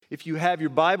If you have your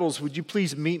Bibles, would you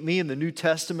please meet me in the New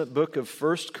Testament book of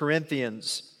 1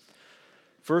 Corinthians?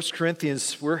 1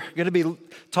 Corinthians, we're going to be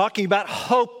talking about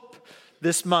hope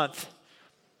this month.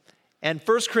 And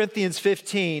 1 Corinthians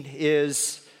 15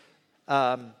 is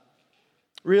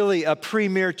really a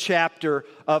premier chapter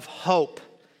of hope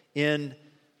in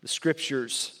the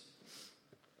Scriptures.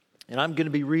 And I'm going to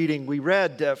be reading, we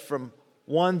read from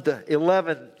 1 to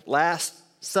 11 last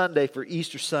Sunday for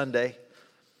Easter Sunday.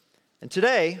 And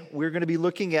today, we're going to be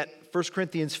looking at 1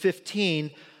 Corinthians 15,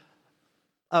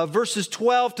 verses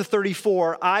 12 to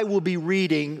 34. I will be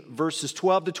reading verses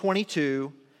 12 to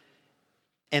 22,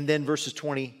 and then verses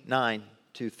 29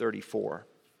 to 34.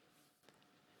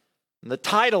 And the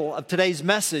title of today's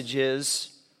message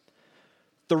is,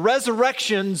 The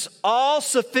Resurrection's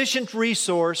All-Sufficient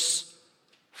Resource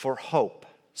for Hope.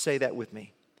 Say that with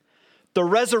me. The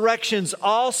resurrection's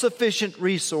all-sufficient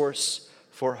resource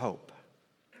for hope.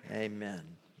 Amen.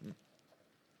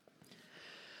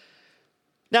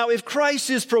 Now, if Christ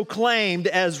is proclaimed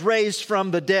as raised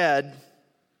from the dead,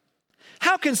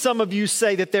 how can some of you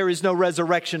say that there is no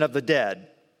resurrection of the dead?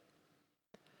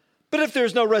 But if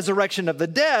there's no resurrection of the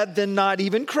dead, then not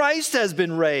even Christ has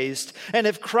been raised. And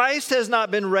if Christ has not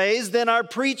been raised, then our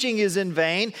preaching is in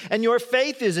vain and your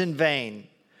faith is in vain.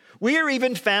 We are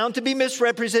even found to be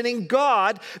misrepresenting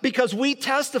God because we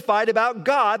testified about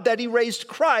God that He raised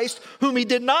Christ, whom He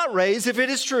did not raise, if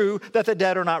it is true that the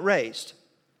dead are not raised.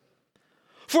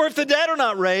 For if the dead are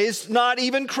not raised, not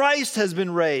even Christ has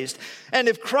been raised. And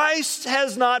if Christ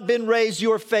has not been raised,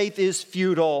 your faith is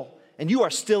futile, and you are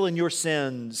still in your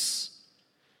sins.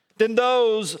 Then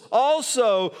those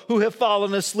also who have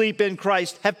fallen asleep in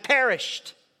Christ have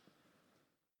perished.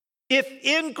 If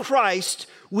in Christ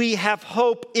we have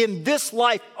hope in this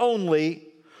life only,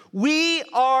 we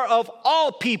are of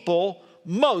all people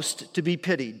most to be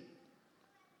pitied.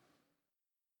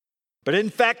 But in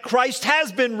fact, Christ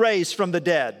has been raised from the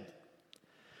dead,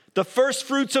 the first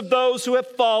fruits of those who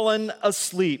have fallen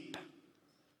asleep.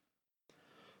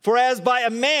 For as by a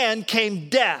man came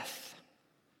death,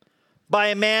 by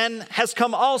a man has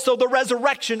come also the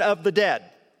resurrection of the dead.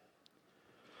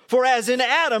 For as in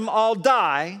Adam all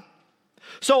die,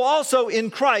 so also in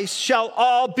Christ shall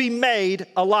all be made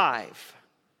alive.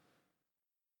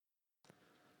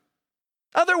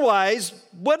 Otherwise,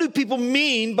 what do people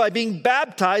mean by being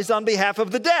baptized on behalf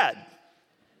of the dead?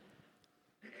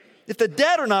 If the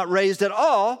dead are not raised at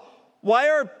all, why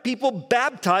are people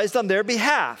baptized on their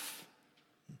behalf?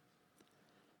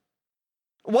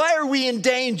 Why are we in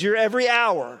danger every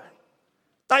hour?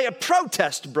 I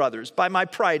protest, brothers, by my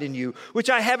pride in you, which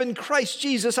I have in Christ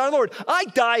Jesus our Lord. I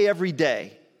die every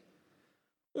day.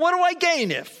 What do I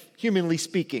gain if, humanly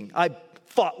speaking, I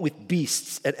fought with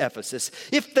beasts at Ephesus?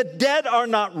 If the dead are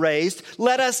not raised,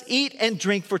 let us eat and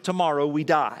drink, for tomorrow we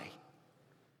die.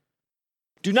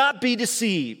 Do not be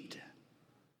deceived.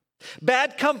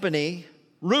 Bad company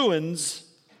ruins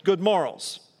good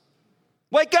morals.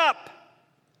 Wake up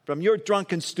from your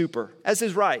drunken stupor, as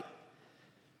is right.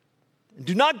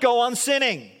 Do not go on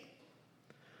sinning,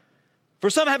 for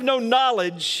some have no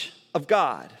knowledge of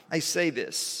God. I say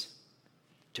this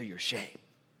to your shame.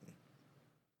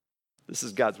 This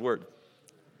is God's word.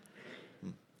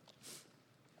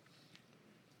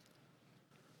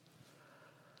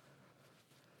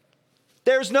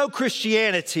 There's no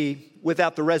Christianity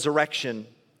without the resurrection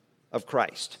of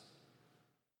Christ.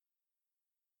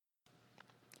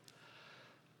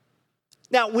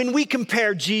 Now, when we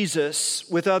compare Jesus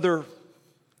with other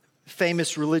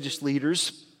famous religious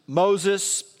leaders,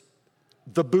 Moses,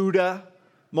 the Buddha,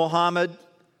 Muhammad,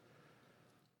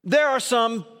 there are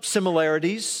some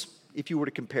similarities if you were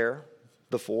to compare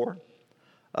the four.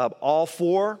 All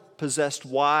four possessed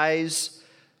wise,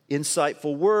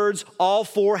 insightful words. All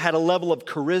four had a level of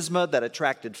charisma that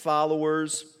attracted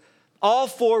followers. All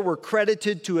four were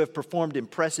credited to have performed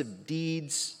impressive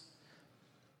deeds.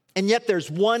 And yet there's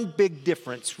one big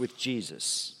difference with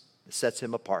Jesus that sets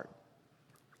him apart.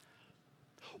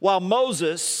 While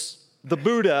Moses, the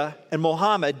Buddha, and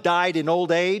Muhammad died in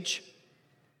old age,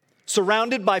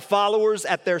 surrounded by followers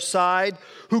at their side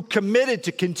who committed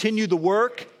to continue the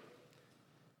work,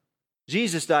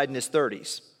 Jesus died in his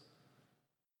 30s.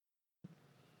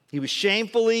 He was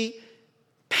shamefully,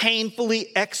 painfully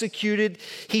executed.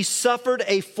 He suffered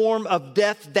a form of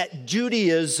death that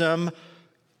Judaism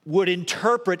would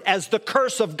interpret as the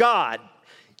curse of God.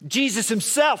 Jesus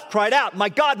himself cried out, my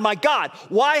God,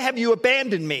 why have you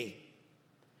abandoned me?"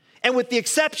 And with the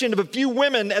exception of a few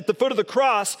women at the foot of the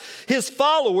cross, his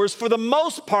followers, for the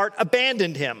most part,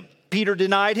 abandoned him. Peter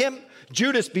denied him.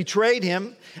 Judas betrayed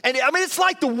him. And it's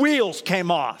like the wheels came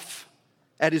off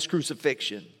at his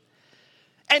crucifixion.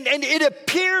 And it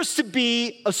appears to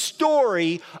be a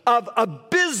story of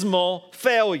abysmal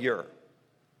failure.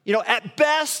 You know, at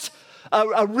best,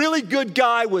 a really good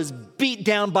guy was beat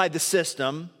down by the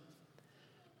system.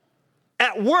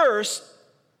 At worst,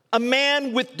 a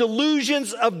man with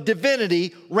delusions of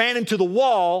divinity ran into the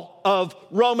wall of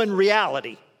Roman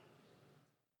reality.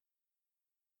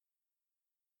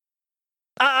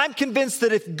 I'm convinced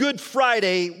that if Good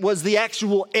Friday was the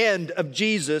actual end of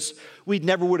Jesus, we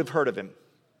never would have heard of him.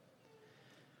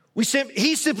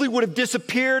 He simply would have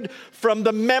disappeared from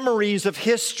the memories of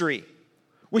history,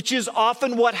 which is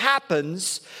often what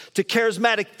happens to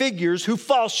charismatic figures who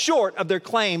fall short of their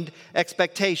claimed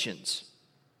expectations.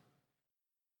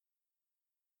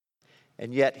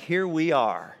 And yet here we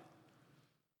are.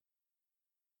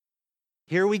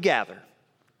 Here we gather.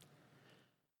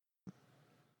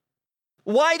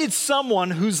 Why did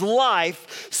someone whose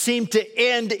life seemed to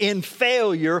end in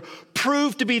failure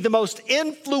prove to be the most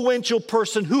influential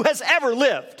person who has ever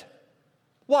lived?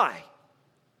 Why?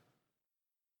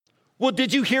 Well,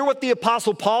 did you hear what the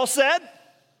Apostle Paul said?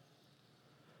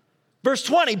 Verse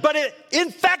 20, but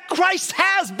in fact, Christ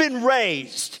has been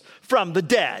raised from the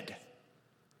dead.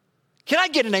 Can I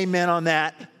get an amen on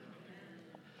that?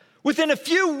 Within a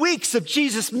few weeks of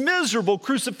Jesus' miserable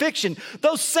crucifixion,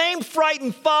 those same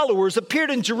frightened followers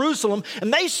appeared in Jerusalem,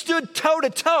 and they stood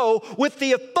toe-to-toe with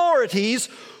the authorities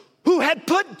who had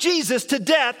put Jesus to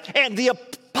death. And the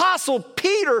apostle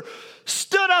Peter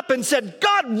stood up and said,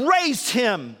 God raised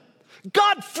him.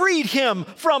 God freed him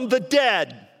from the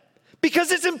dead,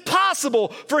 because it's impossible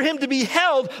for him to be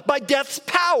held by death's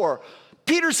power.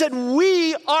 Peter said,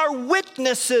 we are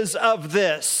witnesses of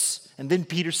this. And then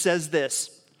Peter says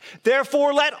this,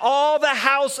 therefore let all the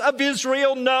house of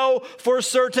Israel know for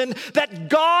certain that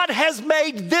God has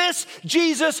made this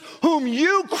Jesus whom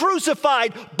you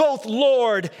crucified both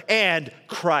Lord and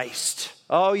Christ.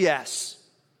 Oh yes.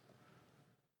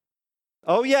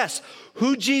 Oh yes.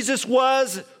 Who Jesus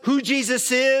was, who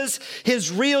Jesus is,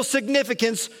 his real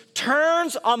significance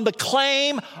turns on the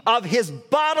claim of his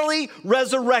bodily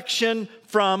resurrection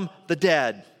from the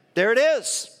dead. There it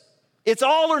is. It's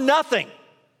all or nothing.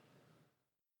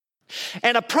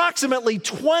 And approximately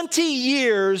 20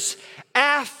 years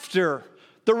after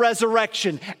the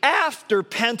resurrection, after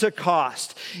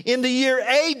Pentecost, in the year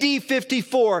AD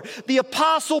 54, the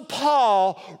Apostle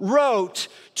Paul wrote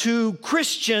to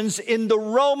Christians in the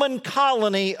Roman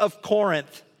colony of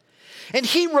Corinth. And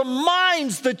he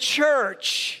reminds the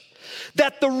church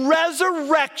that the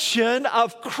resurrection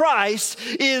of Christ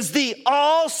is the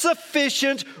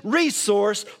all-sufficient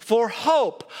resource for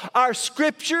hope. Our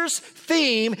scripture's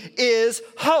theme is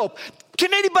hope.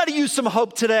 Can anybody use some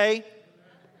hope today?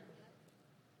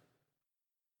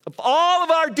 Of all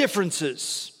of our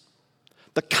differences,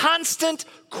 the constant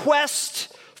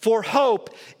quest for hope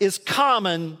is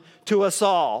common to us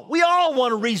all. We all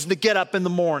want a reason to get up in the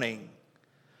morning.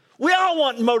 We all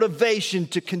want motivation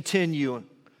to continue.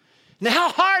 Now, how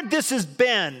hard this has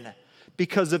been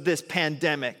because of this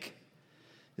pandemic.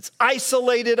 It's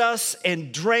isolated us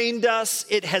and drained us.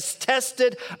 It has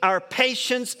tested our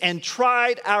patience and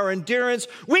tried our endurance.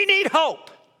 We need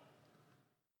hope.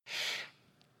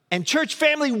 And church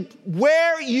family,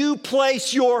 where you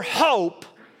place your hope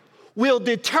will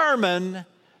determine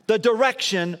the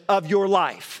direction of your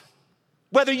life.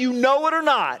 Whether you know it or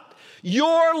not,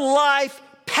 your life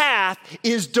path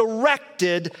is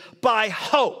directed by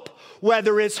hope.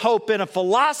 Whether it's hope in a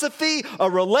philosophy, a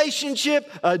relationship,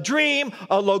 a dream,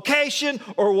 a location,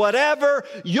 or whatever,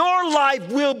 your life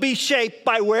will be shaped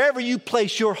by wherever you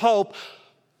place your hope.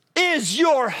 Is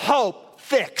your hope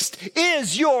fixed?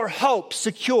 Is your hope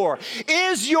secure?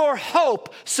 Is your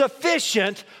hope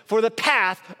sufficient for the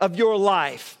path of your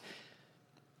life?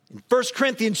 In 1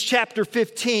 Corinthians chapter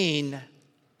 15,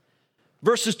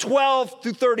 verses 12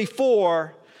 through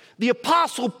 34, the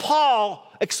Apostle Paul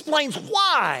explains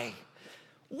why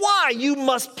you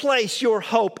must place your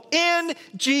hope in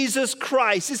Jesus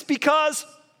Christ. It's because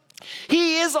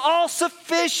he is all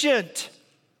sufficient.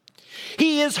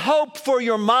 He is hope for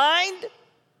your mind.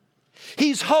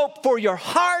 He's hope for your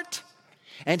heart.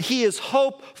 And he is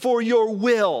hope for your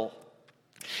will.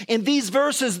 In these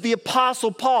verses, the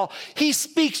Apostle Paul, he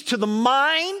speaks to the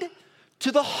mind,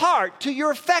 to the heart, to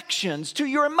your affections, to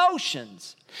your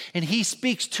emotions. And he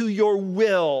speaks to your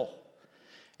will.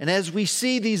 And as we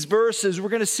see these verses, we're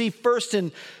going to see first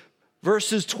in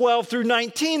verses 12 through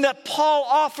 19 that Paul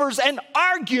offers an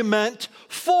argument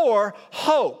for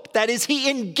hope. That is, he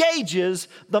engages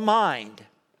the mind.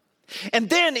 And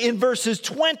then in verses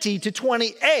 20 to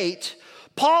 28,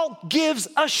 Paul gives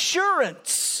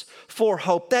assurance for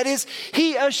hope. That is,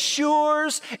 he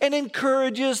assures and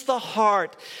encourages the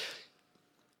heart.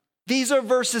 These are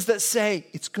verses that say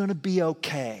it's going to be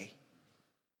okay.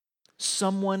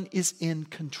 Someone is in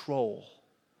control.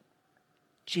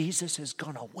 Jesus is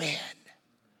going to win.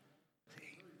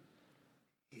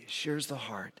 He assures the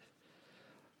heart.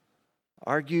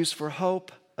 Argues for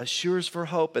hope, assures for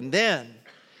hope, and then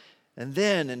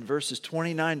in verses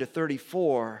 29 to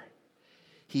 34,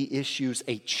 he issues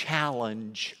a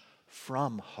challenge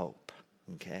from hope.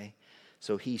 Okay?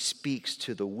 So he speaks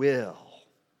to the will.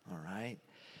 All right?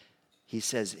 He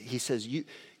says,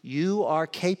 you are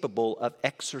capable of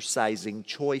exercising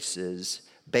choices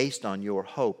based on your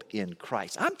hope in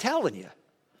Christ. I'm telling you,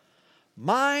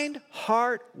 mind,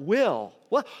 heart, will.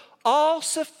 Well, all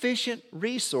sufficient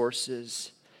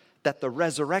resources that the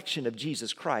resurrection of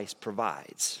Jesus Christ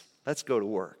provides. Let's go to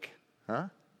work. Huh?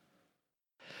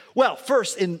 Well,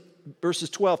 first in verses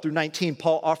 12 through 19,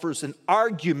 Paul offers an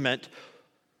argument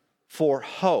for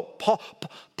hope.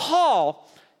 Paul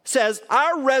says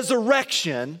our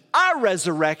resurrection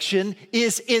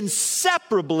is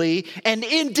inseparably and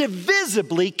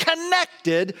indivisibly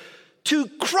connected to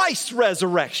Christ's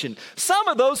resurrection. Some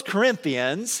of those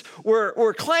Corinthians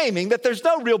were claiming that there's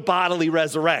no real bodily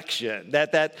resurrection,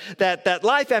 that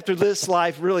life after this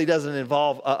life really doesn't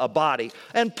involve a body.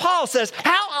 And Paul says,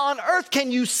 how on earth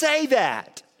can you say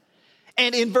that?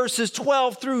 And in verses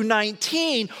 12 through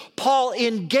 19, Paul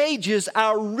engages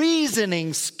our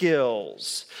reasoning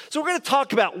skills. So we're going to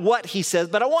talk about what he says,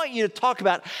 but I want you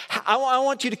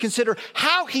to consider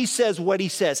how he says what he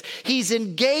says. He's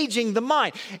engaging the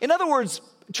mind. In other words,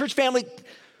 church family,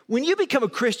 when you become a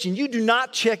Christian, you do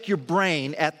not check your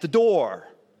brain at the door.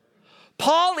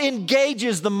 Paul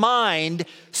engages the mind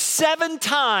 7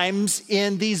 times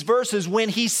in these verses when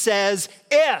he says,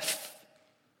 if.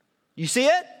 You see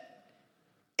it?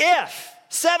 If,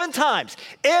 7 times,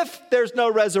 if there's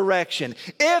no resurrection,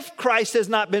 if Christ has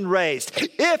not been raised,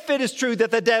 if it is true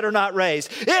that the dead are not raised,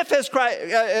 if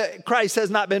Christ has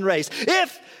not been raised,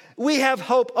 if we have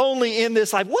hope only in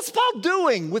this life. What's Paul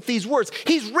doing with these words?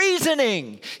 He's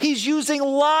reasoning. He's using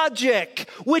logic,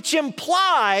 which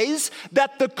implies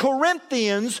that the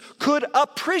Corinthians could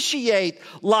appreciate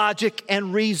logic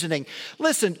and reasoning.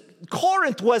 Listen,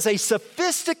 Corinth was a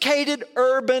sophisticated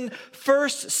urban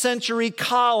first century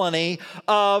colony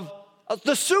of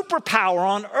the superpower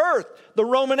on earth, the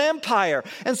Roman Empire.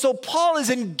 And so Paul is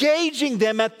engaging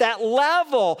them at that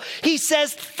level. He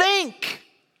says, think.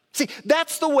 See,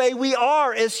 that's the way we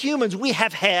are as humans. We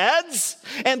have heads,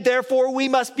 and therefore we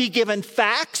must be given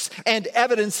facts and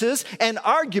evidences and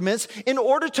arguments in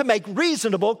order to make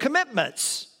reasonable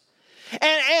commitments.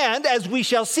 And as we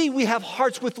shall see, we have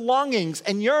hearts with longings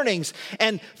and yearnings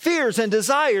and fears and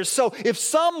desires. So if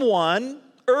someone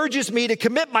urges me to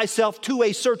commit myself to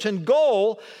a certain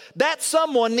goal, that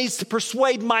someone needs to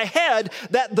persuade my head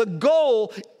that the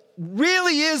goal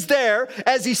really is there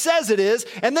as he says it is,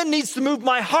 and then needs to move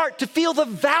my heart to feel the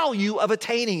value of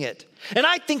attaining it. And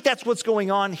I think that's what's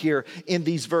going on here in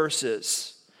these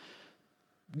verses.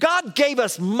 God gave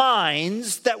us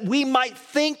minds that we might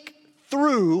think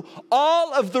through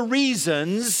all of the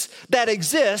reasons that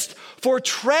exist for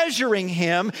treasuring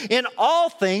him in all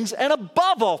things and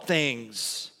above all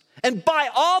things. And by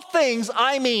all things,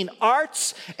 I mean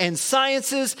arts and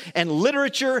sciences and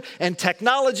literature and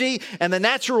technology and the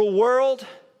natural world.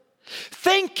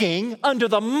 Thinking under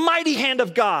the mighty hand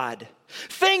of God.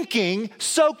 Thinking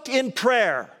soaked in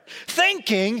prayer.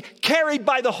 Thinking carried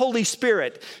by the Holy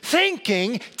Spirit.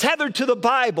 Thinking tethered to the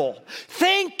Bible.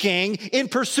 Thinking in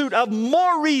pursuit of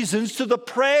more reasons to the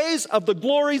praise of the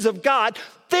glories of God.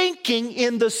 Thinking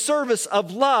in the service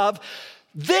of love.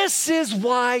 This is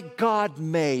why God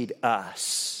made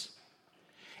us.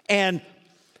 And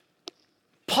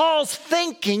Paul's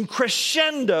thinking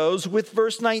crescendos with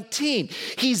verse 19.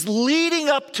 He's leading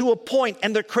up to a point,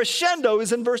 and the crescendo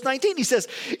is in verse 19. He says,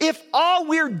 if all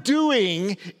we're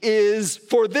doing is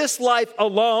for this life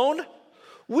alone,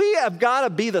 we have got to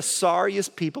be the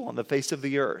sorriest people on the face of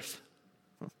the earth.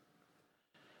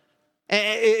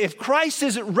 And if Christ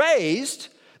isn't raised,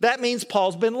 that means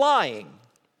Paul's been lying.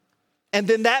 And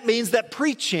then that means that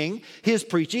his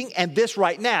preaching, and this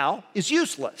right now, is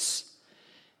useless.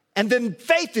 And then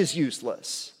faith is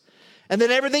useless. And then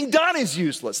everything done is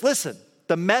useless. Listen,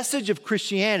 the message of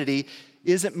Christianity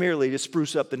isn't merely to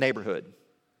spruce up the neighborhood.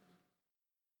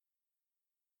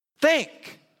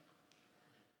 Think.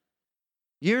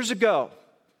 Years ago,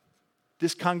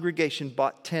 this congregation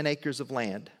bought 10 acres of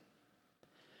land.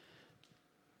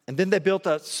 And then they built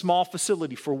a small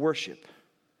facility for worship.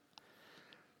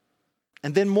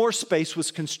 And then more space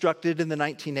was constructed in the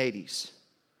 1980s.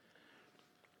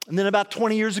 And then about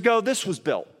 20 years ago, this was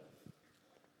built.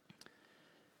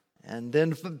 And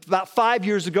then about 5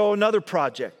 years ago, another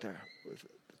project there with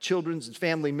children's and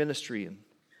family ministry. And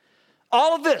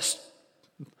all of this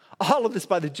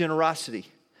by the generosity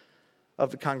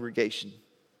of the congregation.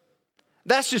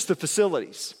 That's just the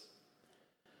facilities.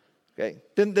 Okay.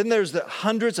 Then there's the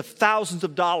hundreds of thousands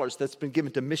of dollars that's been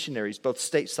given to missionaries, both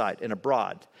stateside and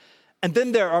abroad. And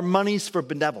then there are monies for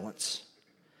benevolence.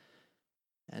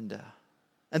 And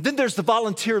then there's the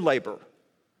volunteer labor,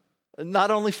 not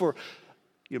only for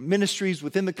ministries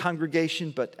within the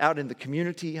congregation, but out in the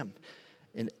community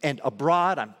and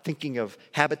abroad. I'm thinking of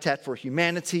Habitat for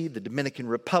Humanity, the Dominican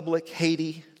Republic,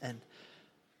 Haiti, and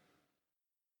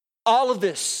all of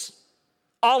this,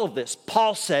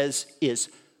 Paul says, is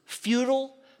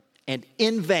futile and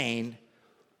in vain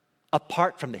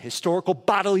apart from the historical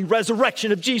bodily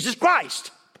resurrection of Jesus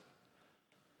Christ.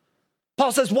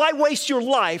 Paul says, why waste your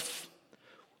life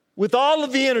with all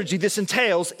of the energy this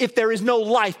entails if there is no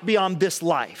life beyond this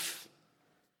life?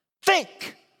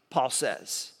 Think, Paul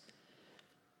says.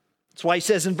 That's why he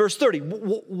says in verse 30,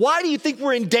 why do you think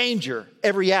we're in danger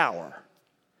every hour?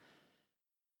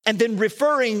 And then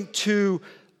referring to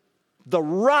the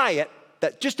riot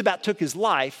that just about took his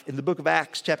life in the book of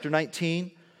Acts chapter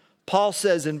 19, Paul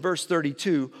says in verse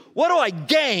 32, what do I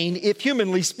gain if,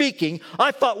 humanly speaking,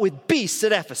 I fought with beasts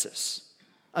at Ephesus?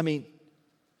 I mean,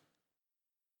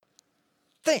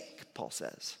 think, Paul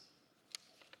says.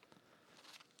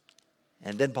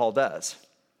 And then Paul does.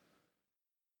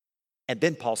 And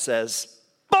then Paul says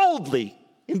boldly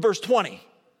in verse 20,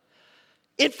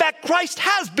 in fact, Christ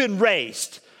has been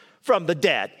raised from the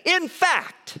dead. In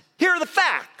fact, here are the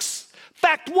facts.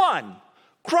 Fact 1,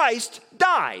 Christ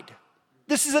died.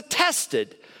 This is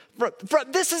attested.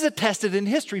 This is attested in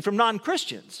history from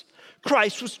non-Christians.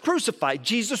 Christ was crucified.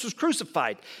 Jesus was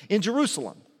crucified in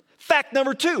Jerusalem. Fact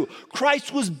number 2,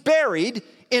 Christ was buried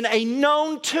in a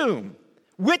known tomb.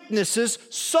 Witnesses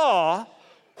saw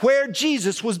where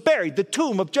Jesus was buried, the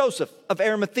tomb of Joseph of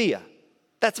Arimathea.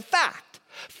 That's a fact.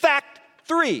 Fact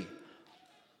 3,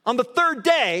 on the third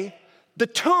day, the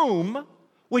tomb,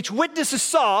 which witnesses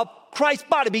saw Christ's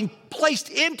body being placed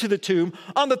into the tomb,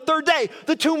 on the third day,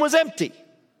 the tomb was empty.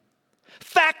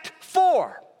 Fact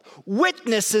 4,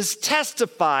 witnesses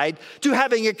testified to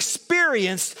having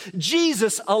experienced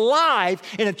Jesus alive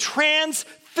in a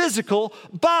trans-physical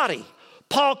body.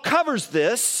 Paul covers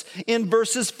this in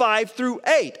verses 5 through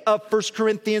 8 of 1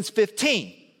 Corinthians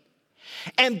 15.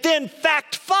 And then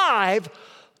fact 5,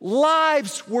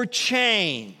 lives were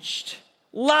changed.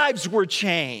 Lives were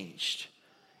changed.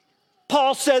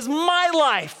 Paul says, my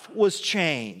life was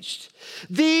changed.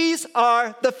 These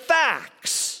are the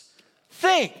facts.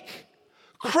 Think,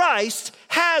 Christ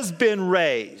has been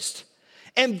raised.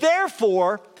 And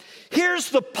therefore, here's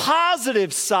the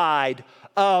positive side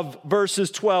of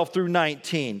verses 12 through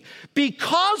 19.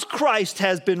 Because Christ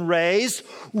has been raised,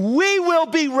 we will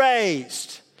be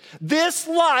raised. This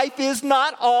life is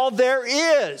not all there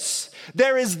is.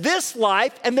 There is this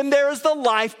life, and then there is the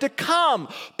life to come.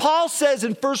 Paul says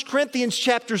in 1 Corinthians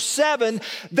chapter 7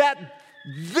 that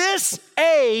this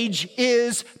age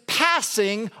is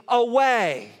passing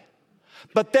away.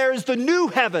 But there is the new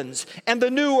heavens and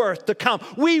the new earth to come.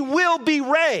 We will be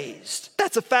raised.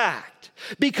 That's a fact.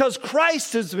 Because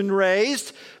Christ has been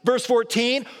raised, verse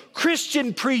 14,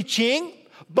 Christian preaching,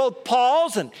 both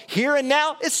Paul's and here and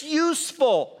now, it's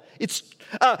useful. It's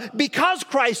because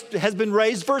Christ has been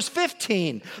raised, verse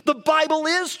 15, the Bible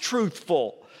is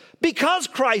truthful. Because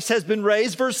Christ has been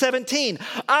raised, verse 17,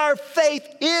 our faith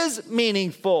is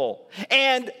meaningful.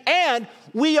 And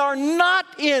we are not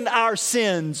in our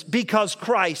sins because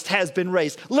Christ has been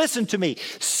raised. Listen to me.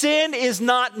 Sin is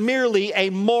not merely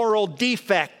a moral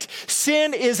defect.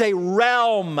 Sin is a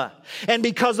realm. And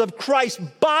because of Christ's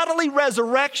bodily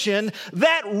resurrection,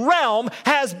 that realm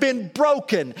has been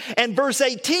broken. And verse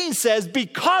 18 says,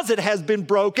 because it has been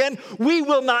broken, we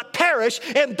will not perish.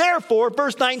 And therefore,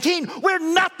 verse 19, we're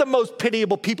not the most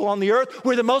pitiable people on the earth.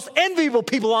 We're the most enviable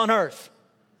people on earth.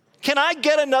 Can I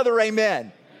get another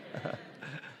amen?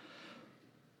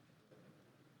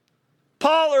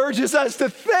 Paul urges us to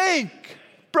think.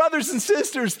 Brothers and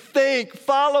sisters, think.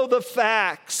 Follow the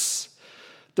facts.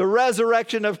 The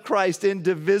resurrection of Christ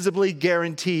indivisibly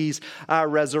guarantees our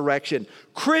resurrection.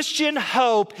 Christian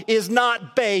hope is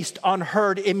not based on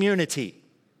herd immunity.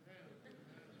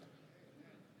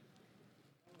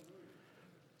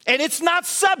 And it's not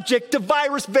subject to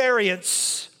virus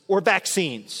variants or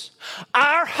vaccines.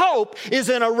 Our hope is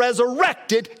in a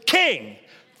resurrected King.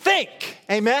 Think.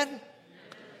 Amen?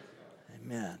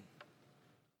 Amen.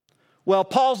 Well,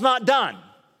 Paul's not done,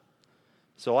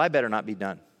 so I better not be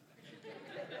done.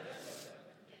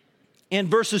 In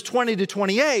verses 20 to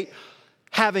 28,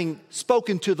 having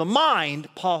spoken to the mind,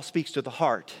 Paul speaks to the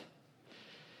heart.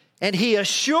 And he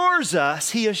assures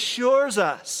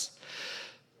us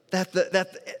that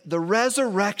the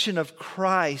resurrection of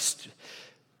Christ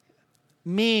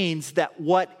means that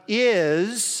what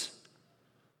is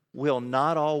will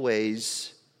not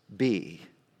always be.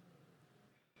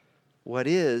 What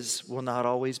is will not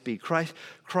always be.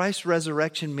 Christ's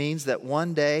resurrection means that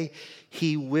one day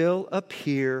he will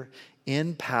appear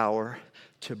in power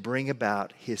to bring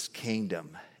about his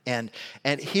kingdom. And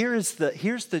here's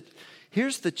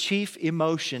the chief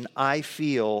emotion I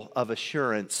feel of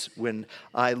assurance when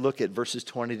I look at verses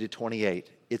 20 to 28.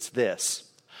 It's this.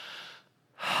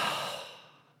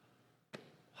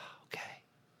 Okay.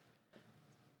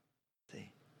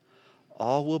 See,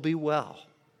 all will be well.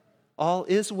 All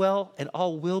is well and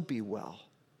all will be well.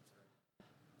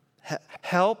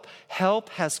 Help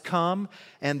has come,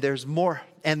 and there's more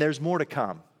to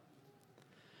come.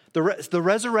 The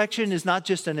resurrection is not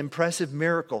just an impressive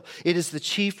miracle. It is the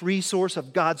chief resource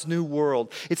of God's new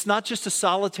world. It's not just a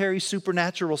solitary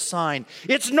supernatural sign.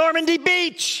 It's Normandy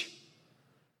Beach.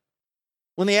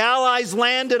 When the Allies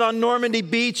landed on Normandy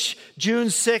Beach, June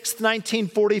 6th,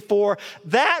 1944,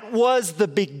 that was the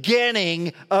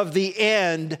beginning of the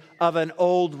end of an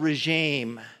old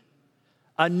regime.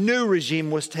 A new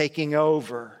regime was taking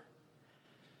over.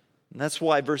 And that's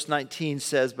why verse 19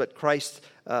 says, but Christ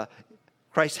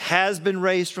has been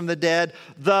raised from the dead,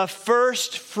 the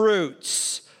first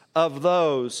fruits of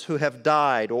those who have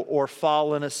died or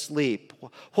fallen asleep.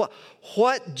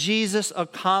 What Jesus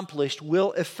accomplished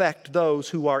will affect those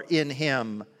who are in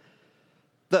him.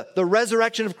 The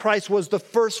resurrection of Christ was the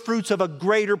first fruits of a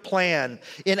greater plan.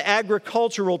 In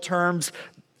agricultural terms,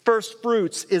 first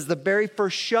fruits is the very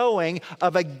first showing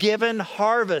of a given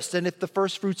harvest. And if the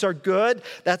first fruits are good,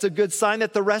 that's a good sign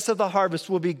that the rest of the harvest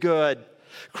will be good.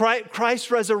 Christ's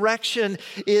resurrection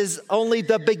is only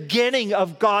the beginning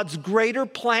of God's greater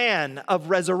plan of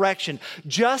resurrection.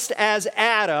 Just as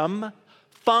Adam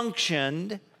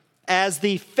functioned as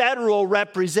the federal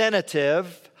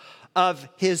representative of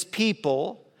his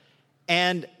people,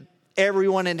 and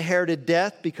everyone inherited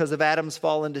death because of Adam's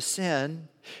fall into sin,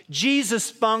 Jesus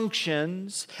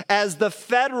functions as the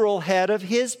federal head of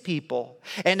his people,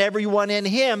 and everyone in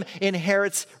him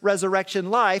inherits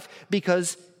resurrection life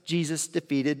because Jesus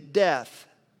defeated death.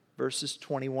 Verses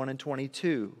 21 and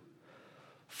 22.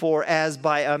 For as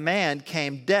by a man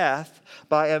came death,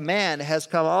 by a man has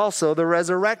come also the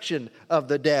resurrection of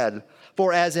the dead.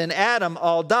 For as in Adam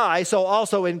all die, so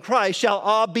also in Christ shall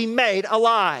all be made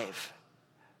alive.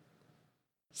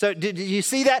 So did you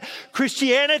see that?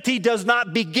 Christianity does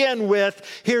not begin with,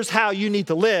 here's how you need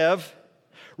to live.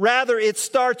 Rather, it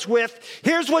starts with,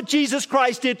 here's what Jesus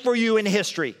Christ did for you in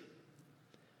history.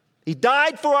 He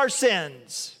died for our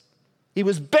sins. He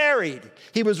was buried.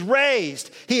 He was raised.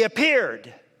 He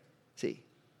appeared. See?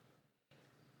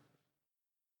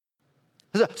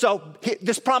 So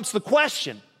this prompts the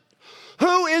question,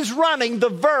 who is running the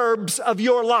verbs of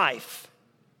your life?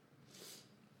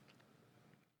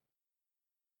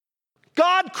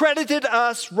 God credited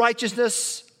us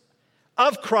righteousness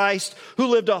of Christ, who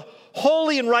lived a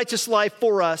holy and righteous life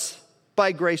for us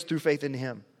by grace through faith in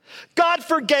him. God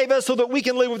forgave us so that we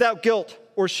can live without guilt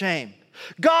or shame.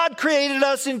 God created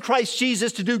us in Christ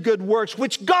Jesus to do good works,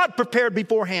 which God prepared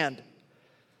beforehand.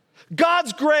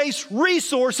 God's grace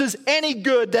resources any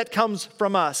good that comes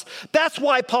from us. That's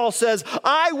why Paul says,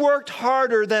 I worked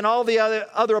harder than all the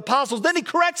other apostles. Then he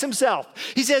corrects himself.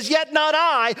 He says, yet not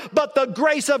I, but the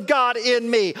grace of God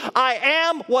in me. I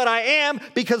am what I am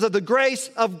because of the grace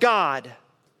of God.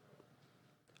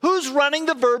 Who's running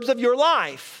the verbs of your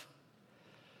life?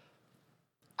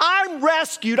 I'm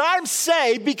rescued, I'm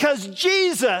saved because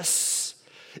Jesus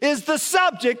is the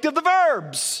subject of the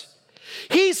verbs.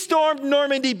 He stormed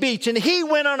Normandy Beach and he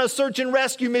went on a search and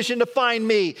rescue mission to find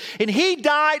me. And he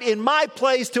died in my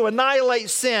place to annihilate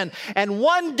sin. And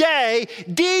one day,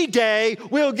 D-Day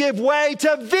will give way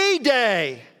to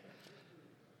V-Day.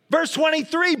 Verse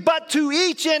 23, but to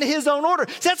each in his own order.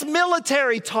 So that's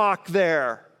military talk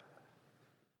there.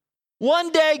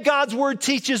 One day, God's word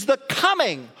teaches the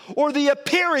coming or the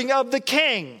appearing of the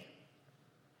King.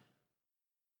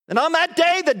 And on that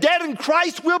day, the dead in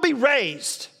Christ will be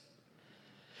raised.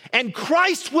 And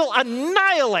Christ will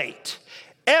annihilate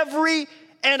every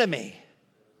enemy.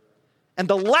 And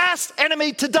the last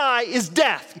enemy to die is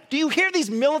death. Do you hear these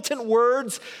militant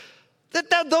words?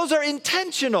 Those are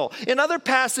intentional. In other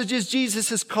passages,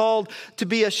 Jesus is called to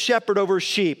be a shepherd over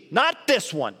sheep. Not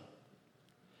this one.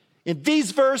 In these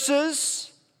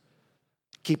verses,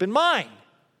 keep in mind,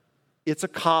 it's a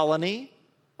colony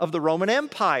of the Roman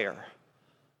Empire.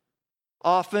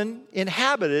 often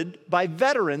inhabited by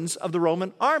veterans of the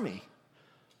Roman army.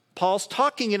 Paul's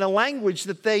talking in a language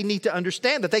that they need to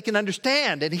understand, that they can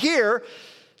understand. And here,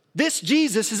 this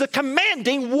Jesus is a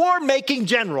commanding, war-making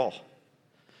general.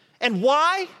 And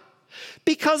why?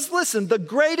 Because, listen, the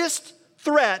greatest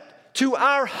threat to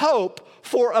our hope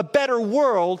for a better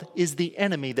world is the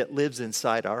enemy that lives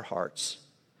inside our hearts.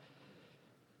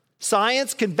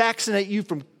 Science can vaccinate you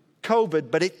from COVID,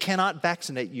 but it cannot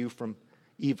vaccinate you from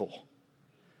evil.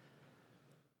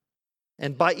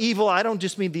 And by evil, I don't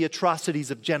just mean the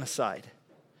atrocities of genocide.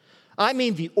 I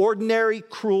mean the ordinary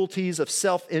cruelties of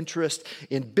self-interest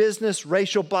in business,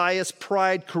 racial bias,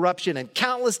 pride, corruption, and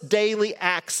countless daily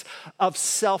acts of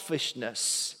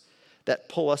selfishness that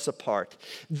pull us apart.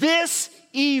 This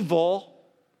evil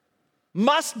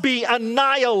must be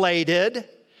annihilated,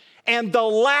 and the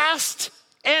last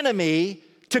enemy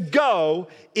to go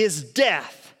is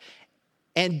death.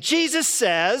 And Jesus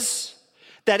says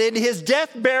that in his death,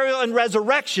 burial, and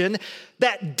resurrection,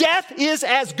 that death is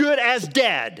as good as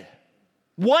dead.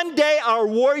 One day our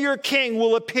warrior king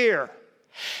will appear,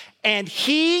 and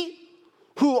he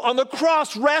who on the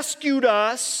cross rescued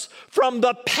us from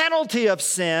the penalty of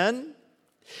sin,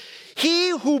 he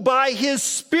who by his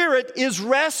Spirit is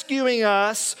rescuing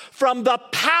us from the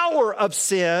power of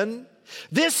sin,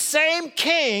 this same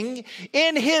king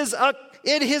in his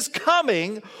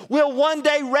coming will one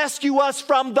day rescue us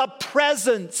from the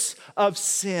presence of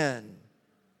sin.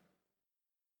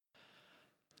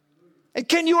 And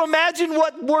can you imagine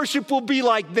what worship will be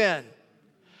like then?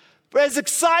 As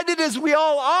excited as we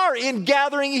all are in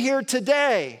gathering here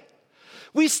today,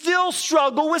 we still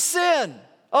struggle with sin.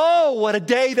 Oh, what a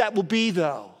day that will be,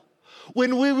 though,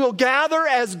 when we will gather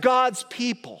as God's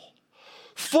people,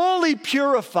 fully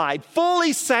purified,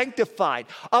 fully sanctified.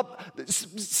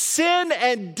 Sin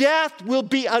and death will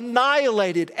be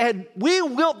annihilated, and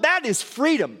that is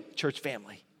freedom, church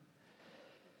family.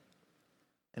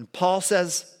 And Paul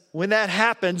says, when that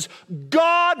happens,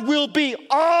 God will be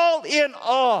all in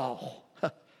all.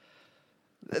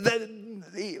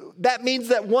 That means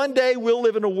that one day we'll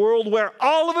live in a world where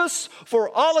all of us, for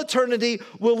all eternity,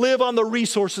 will live on the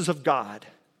resources of God.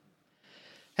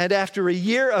 And after a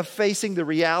year of facing the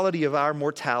reality of our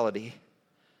mortality,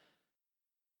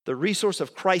 the resource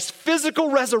of Christ's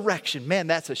physical resurrection, man,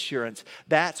 that's assurance.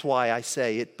 That's why I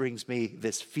say it brings me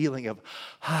this feeling of,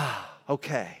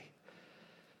 okay.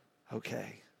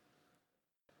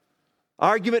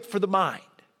 Argument for the mind,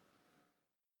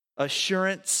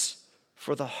 assurance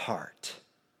for the heart.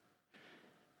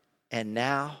 And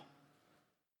now,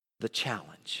 the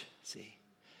challenge.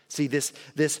 See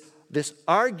this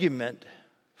argument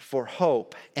for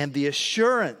hope and the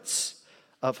assurance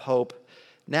of hope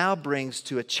now brings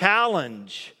to a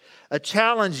challenge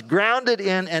grounded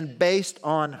in and based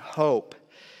on hope.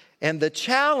 And the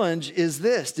challenge is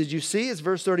this. Did you see? It's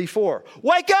verse 34.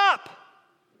 Wake up!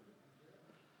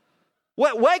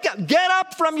 Wake up. Get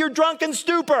up from your drunken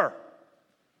stupor.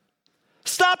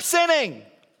 Stop sinning.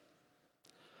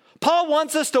 Paul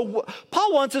wants us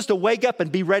to wake up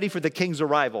and be ready for the king's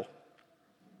arrival.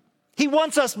 He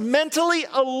wants us mentally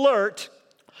alert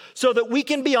so that we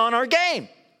can be on our game.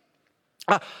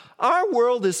 Our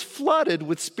world is flooded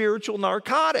with spiritual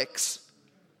narcotics.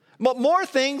 More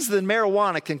things than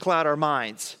marijuana can cloud our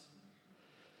minds.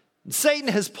 Satan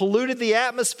has polluted the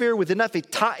atmosphere with enough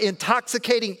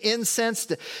intoxicating incense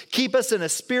to keep us in a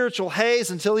spiritual haze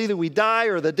until either we die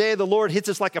or the day of the Lord hits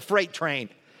us like a freight train.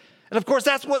 And of course,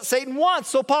 that's what Satan wants.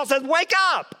 So Paul says, wake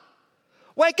up.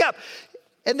 Wake up.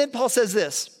 And then Paul says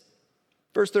this,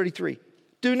 verse 33.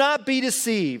 Do not be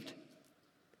deceived.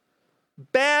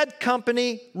 Bad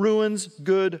company ruins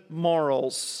good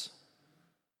morals.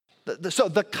 So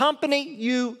the company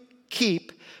you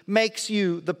keep makes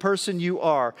you the person you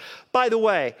are. By the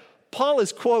way, Paul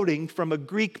is quoting from a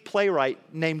Greek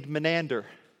playwright named Menander.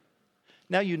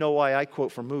 Now you know why I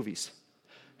quote from movies.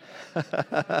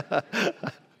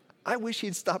 I wish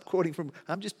he'd stop quoting from,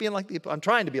 I'm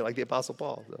trying to be like the Apostle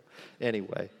Paul. So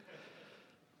anyway.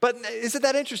 But isn't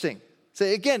that interesting? So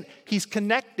again, he's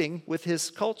connecting with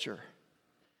his culture.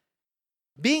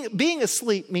 Being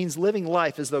asleep means living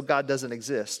life as though God doesn't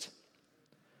exist.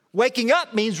 Waking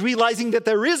up means realizing that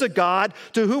there is a God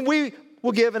to whom we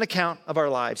will give an account of our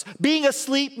lives. Being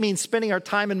asleep means spending our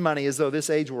time and money as though this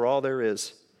age were all there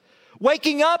is.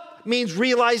 Waking up means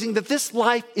realizing that this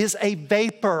life is a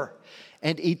vapor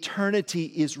and eternity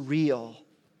is real.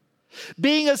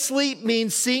 Being asleep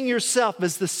means seeing yourself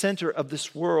as the center of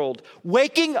this world.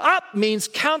 Waking up means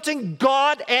counting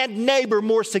God and neighbor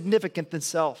more significant than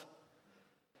self.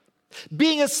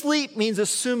 Being asleep means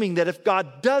assuming that if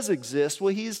God does exist,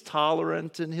 well, he's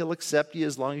tolerant and he'll accept you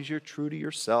as long as you're true to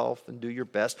yourself and do your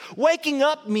best. Waking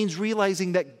up means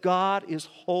realizing that God is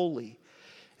holy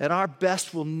and our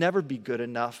best will never be good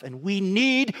enough, and we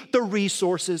need the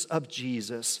resources of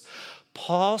Jesus.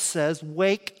 Paul says,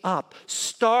 wake up.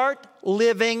 Start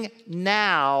living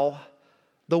now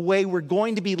the way we're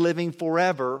going to be living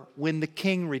forever when the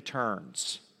King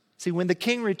returns. See, when the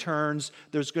King returns,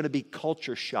 there's going to be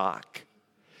culture shock.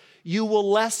 You will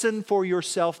lessen for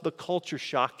yourself the culture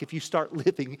shock if you start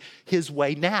living his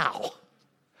way now.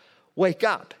 Wake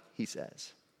up, he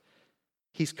says.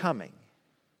 He's coming.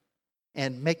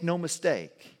 And make no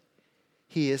mistake,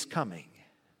 he is coming.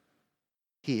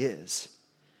 He is.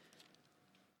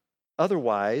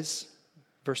 Otherwise,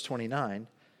 verse 29,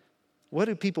 what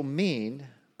do people mean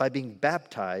by being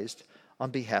baptized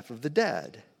on behalf of the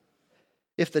dead?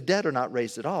 If the dead are not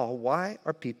raised at all, why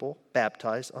are people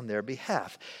baptized on their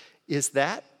behalf? Is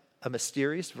that a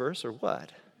mysterious verse or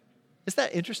what? Is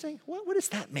that interesting? What does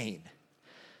that mean?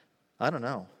 I don't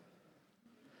know.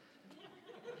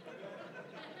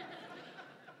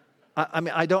 I'm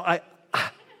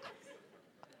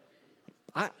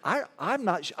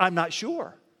not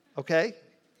sure. Okay,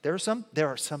 there are some.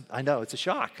 I know it's a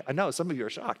shock. I know some of you are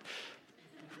shocked.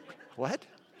 What?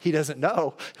 He doesn't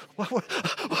know.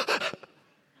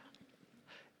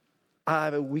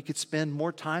 We could spend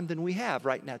more time than we have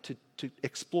right now to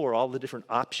explore all the different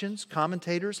options.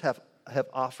 Commentators have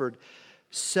offered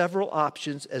several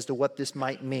options as to what this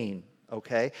might mean.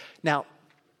 Okay, now.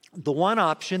 The one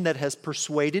option that has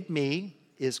persuaded me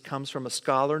comes from a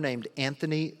scholar named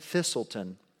Anthony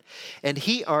Thistleton. And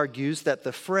he argues that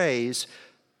the phrase,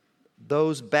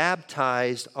 those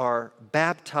baptized are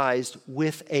baptized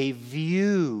with a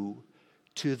view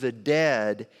to the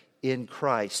dead in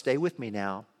Christ. Stay with me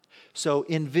now. So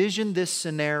envision this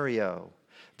scenario.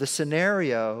 The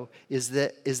scenario is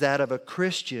that of a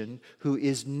Christian who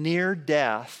is near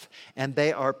death, and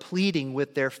they are pleading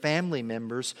with their family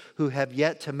members who have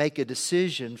yet to make a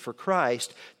decision for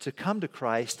Christ to come to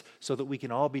Christ so that we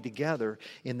can all be together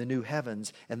in the new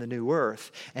heavens and the new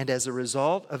earth. And as a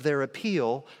result of their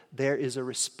appeal, there is a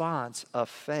response of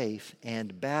faith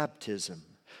and baptism.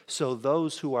 So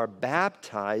those who are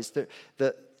baptized,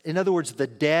 in other words, the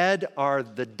dead are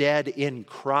the dead in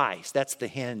Christ. That's the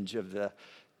hinge of the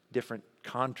different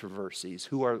controversies.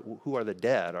 Who are the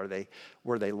dead?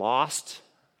 Were they lost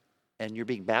and you're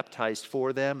being baptized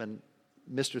for them? And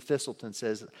Mr. Thistleton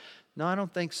says, no, I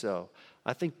don't think so.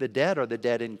 I think the dead are the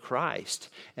dead in Christ.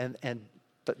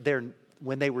 But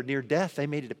when they were near death, they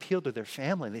made an appeal to their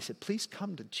family. And they said, please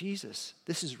come to Jesus.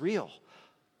 This is real.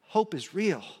 Hope is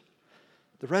real.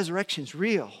 The resurrection is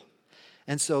real.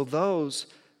 And so those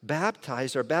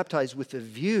baptized are baptized with a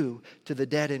view to the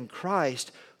dead in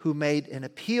Christ who made an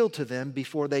appeal to them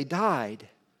before they died.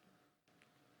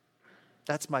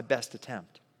 That's my best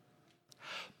attempt.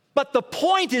 But the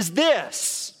point is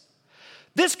this.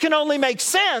 This can only make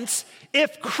sense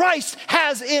if Christ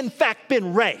has in fact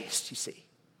been raised, you see.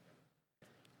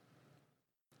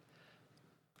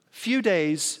 A few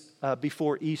days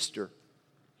before Easter,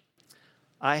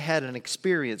 I had an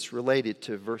experience related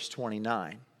to verse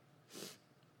 29.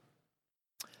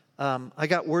 I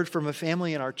got word from a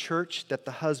family in our church that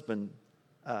the husband,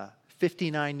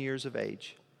 59 years of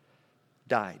age,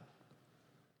 died.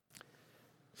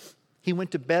 He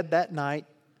went to bed that night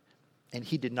and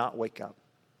he did not wake up.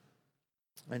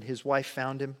 And his wife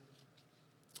found him.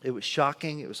 It was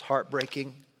shocking. It was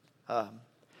heartbreaking.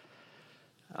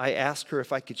 I asked her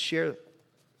if I could share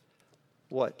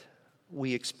what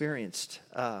we experienced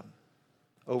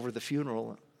over the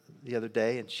funeral the other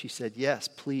day, and she said, yes,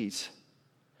 please.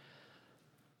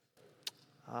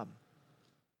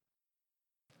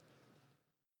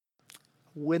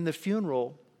 When the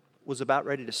funeral was about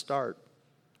ready to start,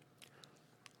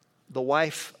 the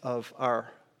wife of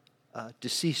our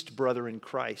deceased brother in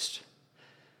Christ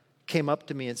came up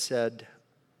to me and said,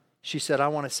 I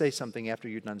want to say something after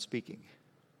you're done speaking.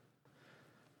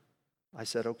 I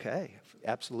said, okay,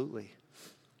 absolutely.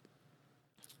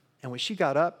 And when she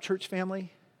got up, church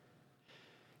family,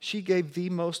 she gave the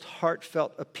most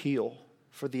heartfelt appeal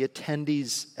for the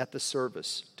attendees at the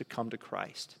service to come to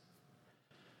Christ.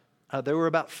 There were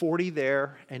about 40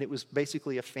 there, and it was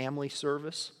basically a family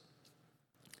service.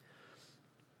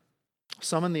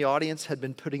 Some in the audience had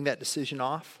been putting that decision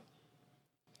off.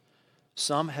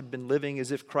 Some had been living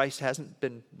as if Christ hasn't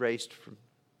been raised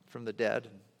from the dead.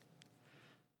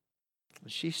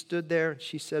 She stood there and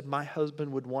she said, my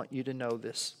husband would want you to know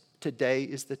this. Today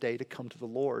is the day to come to the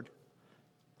Lord.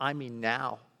 I mean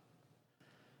now.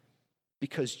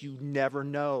 because you never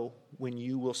know when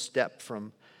you will step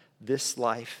from this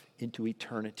life into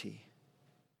eternity.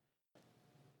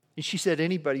 And she said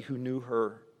anybody who knew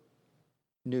her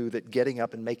knew that getting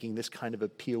up and making this kind of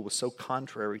appeal was so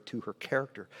contrary to her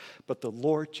character. But the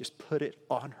Lord just put it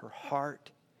on her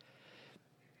heart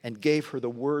and gave her the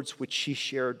words which she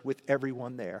shared with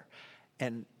everyone there.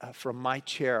 And from my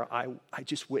chair, I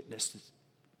just witnessed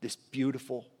this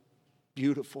beautiful,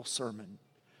 beautiful sermon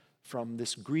from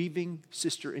this grieving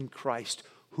sister in Christ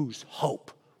whose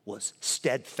hope was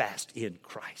steadfast in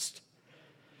Christ.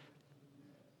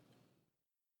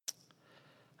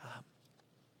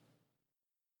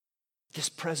 This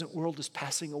present world is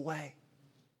passing away.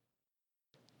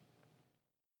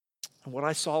 And what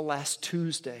I saw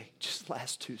just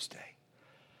last Tuesday,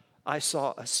 I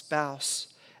saw a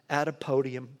spouse at a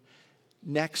podium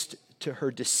next to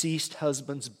her deceased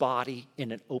husband's body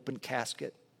in an open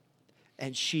casket.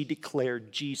 And she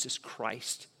declared Jesus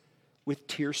Christ with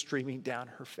tears streaming down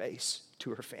her face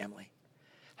to her family.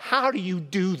 How do you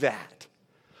do that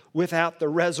without the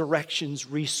resurrection's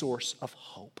resource of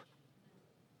hope?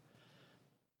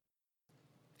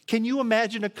 Can you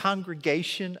imagine a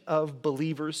congregation of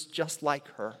believers just like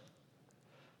her?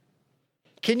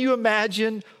 Can you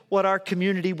imagine what our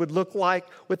community would look like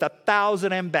with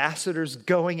 1,000 ambassadors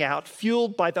going out,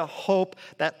 fueled by the hope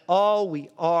that all we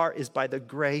are is by the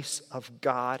grace of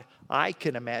God? I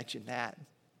can imagine that.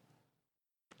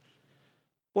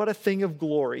 What a thing of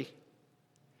glory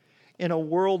in a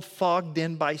world fogged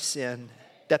in by sin,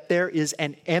 that there is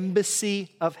an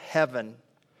embassy of heaven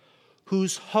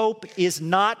whose hope is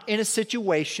not in a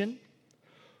situation,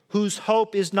 whose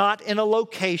hope is not in a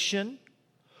location,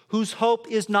 whose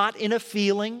hope is not in a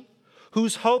feeling,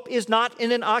 whose hope is not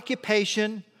in an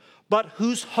occupation, but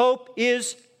whose hope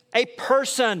is a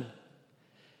person.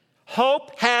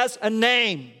 Hope has a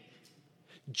name,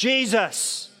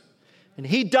 Jesus. And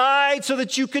he died so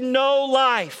that you can know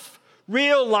life,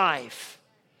 real life.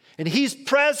 And he's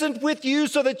present with you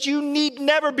so that you need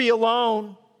never be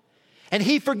alone. And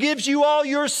he forgives you all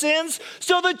your sins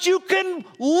so that you can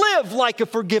live like a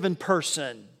forgiven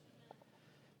person.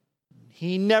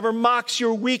 He never mocks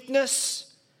your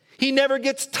weakness. He never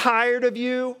gets tired of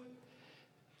you.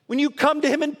 When you come to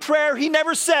him in prayer, he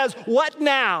never says, "What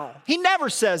now?" He never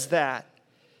says that.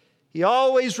 He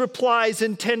always replies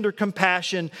in tender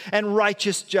compassion and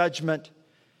righteous judgment.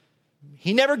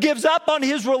 He never gives up on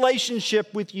his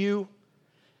relationship with you.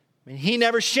 He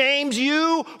never shames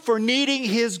you for needing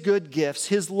his good gifts.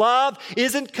 His love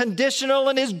isn't conditional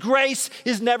and his grace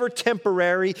is never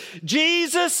temporary.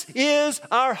 Jesus is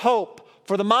our hope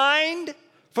for the mind,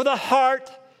 for the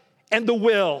heart, and the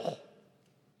will.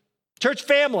 Church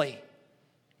family,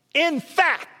 in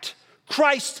fact,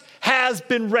 Christ has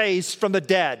been raised from the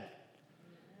dead.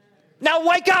 Now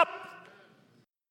wake up!